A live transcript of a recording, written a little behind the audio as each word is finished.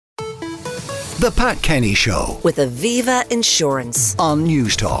The Pat Kenny Show with Aviva Insurance on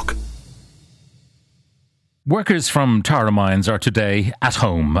News Talk. Workers from Tara Mines are today at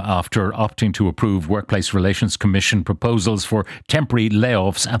home after opting to approve Workplace Relations Commission proposals for temporary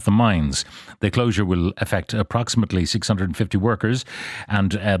layoffs at the mines. The closure will affect approximately 650 workers,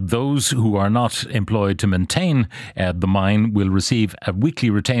 and those who are not employed to maintain the mine will receive a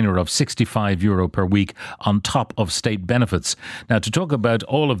weekly retainer of €65 per week on top of state benefits. Now, to talk about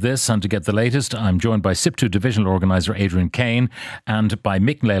all of this and to get the latest, I'm joined by SIPTU divisional organiser Adrian Kane and by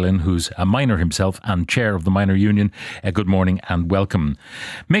Mick, Leylan, who's a miner himself and chair of the Miner Union. Good morning and welcome.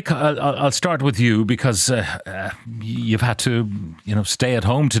 Mick, I'll start with you because you've had to, stay at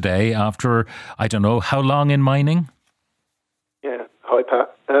home today after, I don't know, how long in mining? Yeah, hi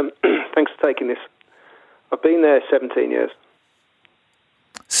Pat. Thanks for taking this. I've been there 17 years.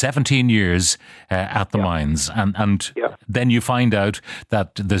 17 years at the mines, and then you find out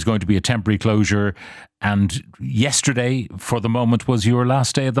that there's going to be a temporary closure, and yesterday, for the moment, was your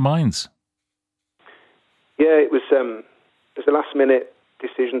last day at the mines. Yeah, it was a last-minute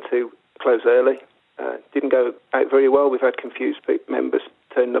decision to close early. Didn't go out very well. We've had confused members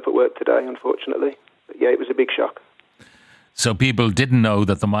turning up at work today, unfortunately. But yeah, it was a big shock. So people didn't know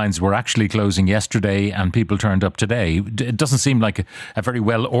that the mines were actually closing yesterday and people turned up today. It doesn't seem like a very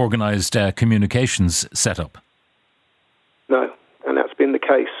well-organised communications setup. No, and that's been the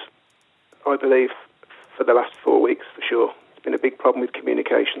case, I believe, for the last 4 weeks, for sure. It's been a big problem with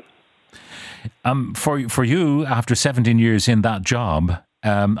communication. For you, after 17 years in that job,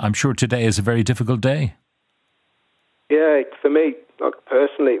 I'm sure today is a very difficult day. Yeah, for me,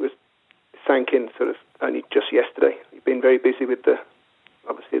 personally, it sank in sort of only just yesterday. We've been very busy with the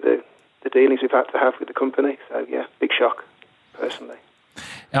dealings we've had to have with the company. So yeah, big shock, personally.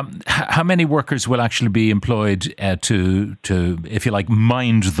 How many workers will actually be employed to, if you like,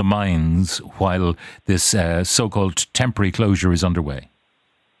 mind the mines while this so-called temporary closure is underway?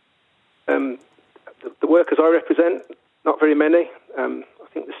 The workers I represent, not very many. I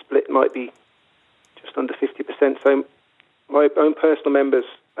think the split might be just under 50%. So my own personal members,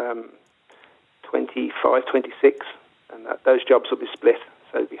 25, 26, and those jobs will be split.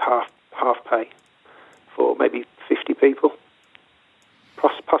 So it'll be half pay for maybe 50 people,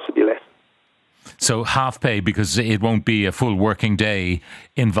 possibly less. So half pay because it won't be a full working day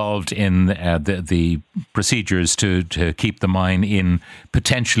involved in the procedures to keep the mine in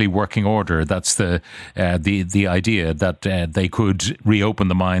potentially working order. That's the idea, that they could reopen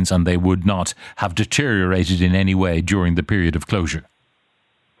the mines and they would not have deteriorated in any way during the period of closure.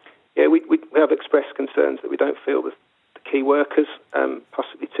 Yeah, we have expressed concerns that we don't feel that the key workers,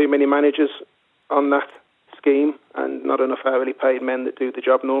 possibly too many managers on that scheme and not enough hourly paid men that do the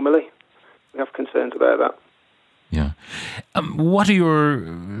job normally. We have concerns about that. Yeah. What are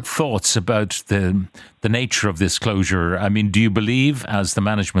your thoughts about the nature of this closure? I mean, do you believe, as the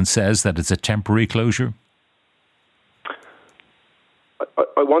management says, that it's a temporary closure?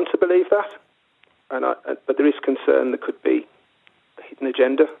 I want to believe that, but there is concern there could be a hidden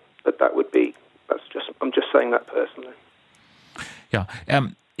agenda. But I'm just saying that personally. Yeah.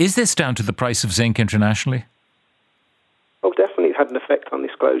 Is this down to the price of zinc internationally? Oh, definitely it had an effect on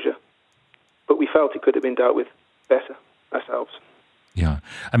this closure. But we felt it could have been dealt with better ourselves. Yeah.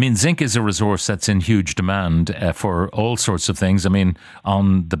 I mean, zinc is a resource that's in huge demand for all sorts of things. I mean,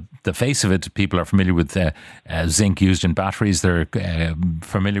 on the face of it, people are familiar with zinc used in batteries. They're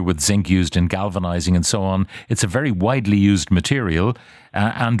familiar with zinc used in galvanizing and so on. It's a very widely used material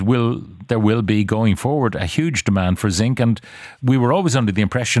and there will be, going forward, a huge demand for zinc. And we were always under the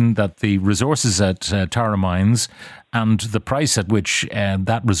impression that the resources at Tara Mines and the price at which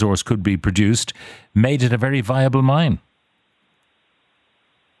that resource could be produced made it a very viable mine.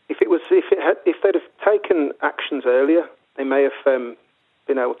 If they'd have taken actions earlier, they may have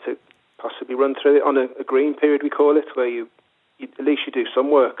been able to possibly run through it on a green period, we call it, where at least you do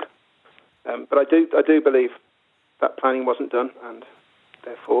some work. But I do believe that planning wasn't done, and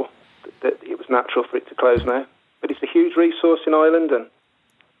therefore that it was natural for it to close now. But it's a huge resource in Ireland, and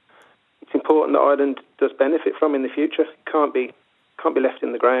it's important that Ireland does benefit from in the future. It can't be left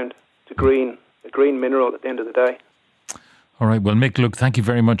in the ground. It's a green mineral at the end of the day. All right. Well, Mick, look, thank you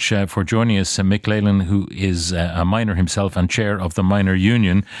very much for joining us. Mick Leylan, who is a miner himself and chair of the Miner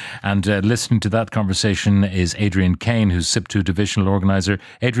Union. And listening to that conversation is Adrian Kane, who's SIPTU divisional organiser.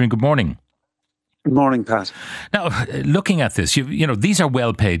 Adrian, good morning. Good morning, Pat. Now, looking at this, you know, these are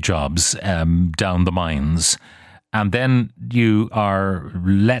well-paid jobs down the mines. And then you are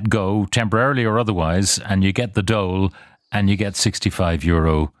let go temporarily or otherwise, and you get the dole and you get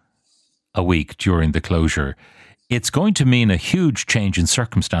 €65 a week during the closure. It's going to mean a huge change in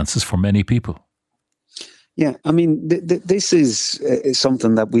circumstances for many people. Yeah, I mean, this is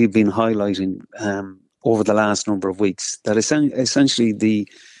something that we've been highlighting over the last number of weeks, that essentially the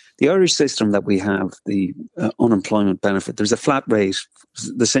Irish system that we have, the unemployment benefit, there's a flat rate.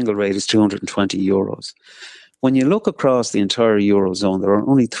 The single rate is €220. When you look across the entire Eurozone, there are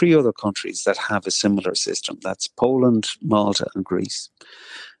only 3 other countries that have a similar system. That's Poland, Malta and Greece.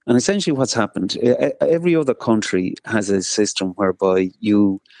 And essentially what's happened, every other country has a system whereby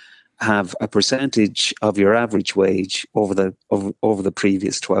you have a percentage of your average wage over the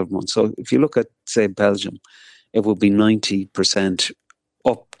previous 12 months. So if you look at, say, Belgium, it would be 90%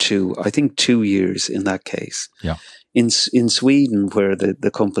 up to, I think, 2 years in that case. Yeah. In Sweden, where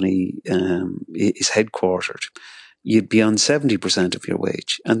the company is headquartered, you'd be on 70% of your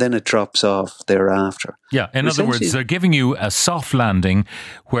wage, and then it drops off thereafter. Yeah, in other words, they're giving you a soft landing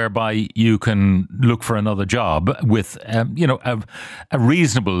whereby you can look for another job with, a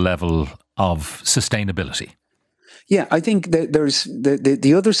reasonable level of sustainability. Yeah, I think that there's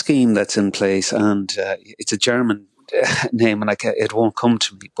the other scheme that's in place, and it's a German name, and it won't come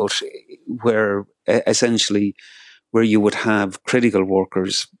to me, but where essentially where you would have critical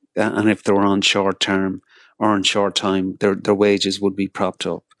workers, and if they were on short term or on short time, their wages would be propped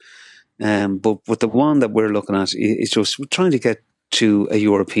up. But with the one that we're looking at, it's just we're trying to get to a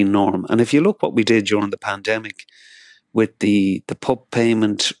European norm. And if you look what we did during the pandemic with the PUP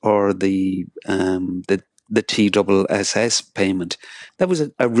payment or the TSS payment, that was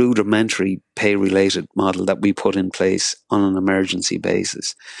a rudimentary pay-related model that we put in place on an emergency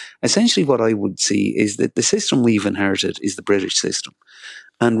basis. Essentially what I would see is that the system we've inherited is the British system.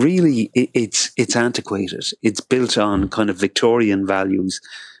 And really, it's antiquated. It's built on kind of Victorian values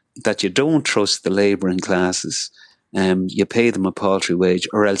that you don't trust the labouring classes. You pay them a paltry wage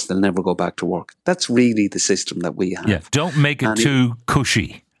or else they'll never go back to work. That's really the system that we have. Yeah, don't make it too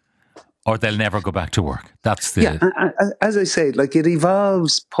cushy, or they'll never go back to work. That's the... Yeah, as I say, like it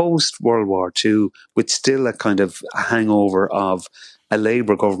evolves post-World War II with still a kind of hangover of a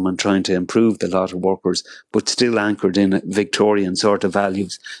Labour government trying to improve the lot of workers, but still anchored in Victorian sort of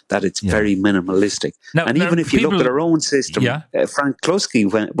values that it's very minimalistic. And even if you look at our own system, Frank Kluski,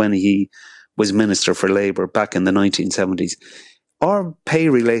 when he was Minister for Labour back in the 1970s, our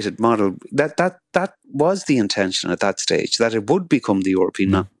pay-related model, that was the intention at that stage, that it would become the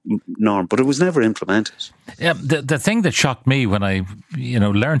European norm, but it was never implemented. Yeah, the thing that shocked me when I,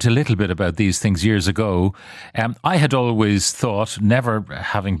 learned a little bit about these things years ago, I had always thought, never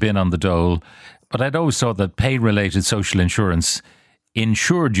having been on the dole, but I'd always thought that pay-related social insurance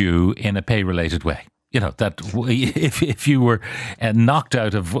insured you in a pay-related way. That if you were knocked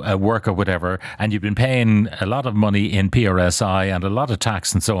out of work or whatever, and you've been paying a lot of money in PRSI and a lot of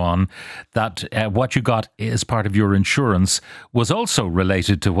tax and so on, that what you got as part of your insurance was also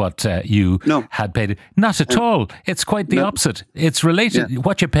related to what you had paid. Not at all. It's quite the opposite. It's related. Yeah.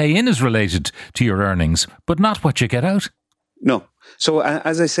 What you pay in is related to your earnings, but not what you get out. No. So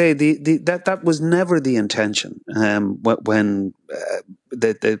as I say, that was never the intention. When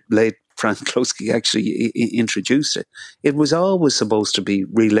the late Frank Kluski actually introduced it, it was always supposed to be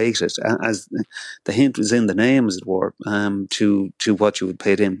related, as the hint was in the name, as it were, to what you had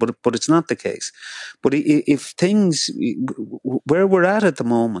paid in. But it's not the case. But if things, where we're at the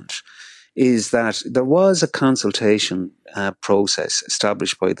moment, is that there was a consultation process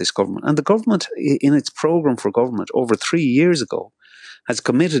established by this government, and the government, in its programme for government over 3 years ago, has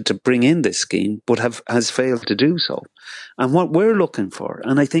committed to bring in this scheme, but has failed to do so. And what we're looking for,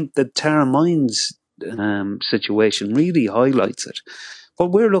 and I think the Tara Mines situation really highlights it,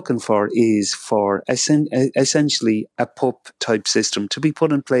 what we're looking for is for essentially a PUP type system to be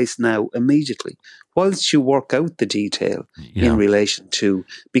put in place now immediately, whilst you work out the detail in relation to,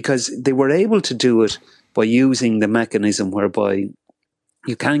 because they were able to do it by using the mechanism whereby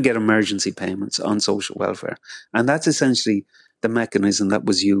you can get emergency payments on social welfare. And that's essentially the mechanism that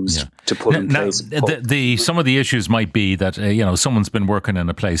was used to put in place. Some of the issues might be that someone's been working in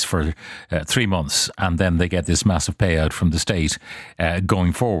a place for 3 months and then they get this massive payout from the state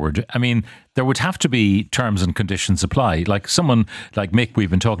going forward. I mean, there would have to be terms and conditions applied. Like someone like Mick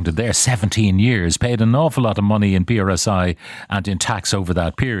we've been talking to there, 17 years, paid an awful lot of money in PRSI and in tax over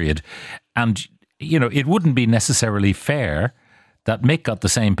that period. And, it wouldn't be necessarily fair that Mick got the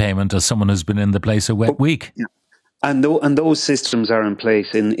same payment as someone who's been in the place a wet week. Yeah. And those systems are in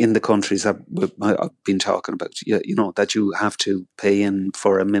place in the countries that I've been talking about, that you have to pay in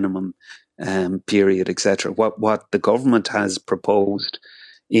for a minimum period, etc. What the government has proposed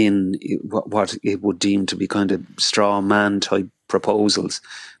in what it would deem to be kind of straw man type proposals,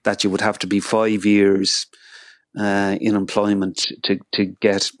 that you would have to be 5 years in employment to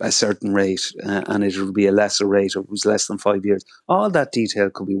get a certain rate, and it would be a lesser rate, or it was less than 5 years. All that detail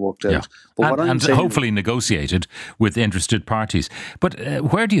could be worked out. Yeah. But and hopefully negotiated with interested parties. But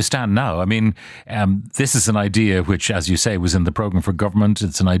where do you stand now? I mean, this is an idea which, as you say, was in the programme for government.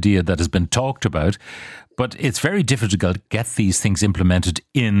 It's an idea that has been talked about, but it's very difficult to get these things implemented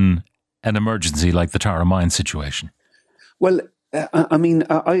in an emergency like the Tara Mines situation. Well, I mean,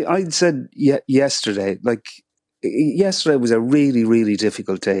 I said yesterday, yesterday was a really, really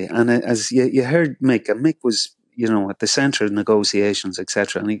difficult day. And as you heard Mick, and Mick was, at the centre of negotiations,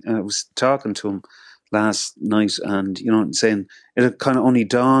 etc. And I was talking to him last night, and, saying it kind of only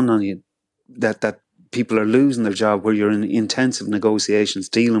dawned on you that people are losing their job where you're in intensive negotiations,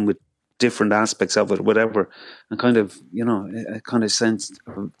 dealing with different aspects of it, whatever, and kind of, a kind of sense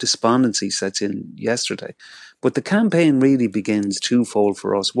of despondency sets in yesterday. But the campaign really begins twofold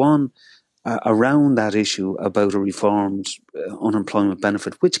for us. One, around that issue about a reformed unemployment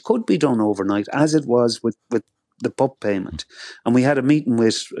benefit, which could be done overnight, as it was with the PUP payment. And we had a meeting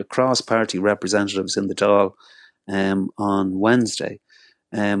with cross-party representatives in the Dáil on Wednesday.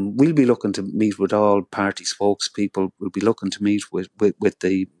 We'll be looking to meet with all party spokespeople. We'll be looking to meet with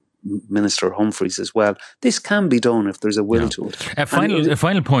the Minister Humphreys as well. This can be done if there's a will to it. A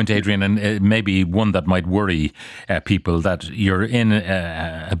final point, Adrian, and maybe one that might worry people, that you're in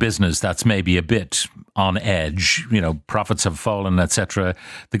a business that's maybe a bit on edge, profits have fallen, etc.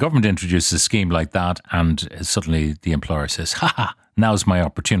 The government introduces a scheme like that, and suddenly the employer says, ha, now's my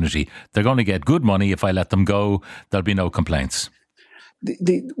opportunity. They're going to get good money if I let them go. There'll be no complaints.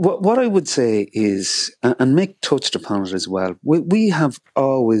 What I would say is, and Mick touched upon it as well, we have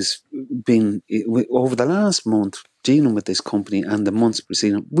always been, over the last month, dealing with this company and the months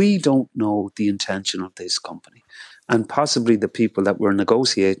preceding, we don't know the intention of this company. And possibly the people that we're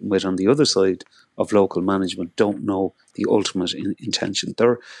negotiating with on the other side of local management don't know the ultimate intention.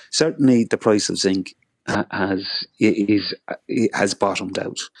 Certainly the price of zinc has bottomed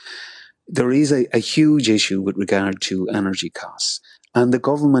out. There is a huge issue with regard to energy costs. And the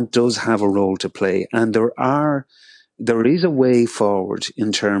government does have a role to play. And there is a way forward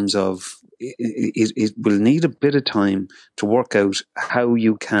in terms of it will need a bit of time to work out how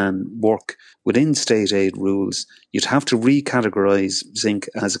you can work within state aid rules. You'd have to recategorise zinc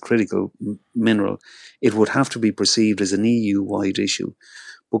as a critical mineral. It would have to be perceived as an EU-wide issue.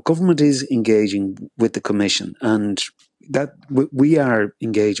 But government is engaging with the Commission, and that we are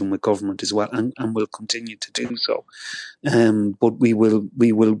engaging with government as well, and will continue to do so. But we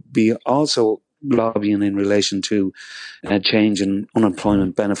will be also lobbying in relation to a change in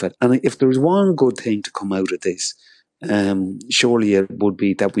unemployment benefit. And if there's one good thing to come out of this, surely it would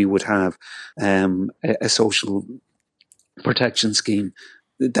be that we would have a social protection scheme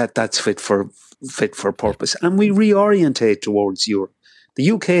that's fit for purpose, and we reorientate towards Europe. The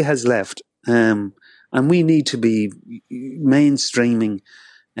UK has left. And we need to be mainstreaming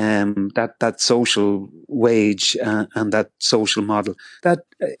that social wage and that social model that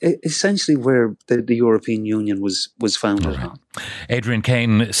essentially where the European Union was founded on. Adrian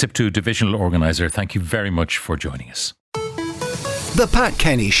Kane SIPTU divisional organiser, thank you very much for joining us. The Pat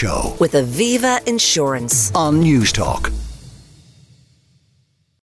Kenny Show with Aviva Insurance on News Talk.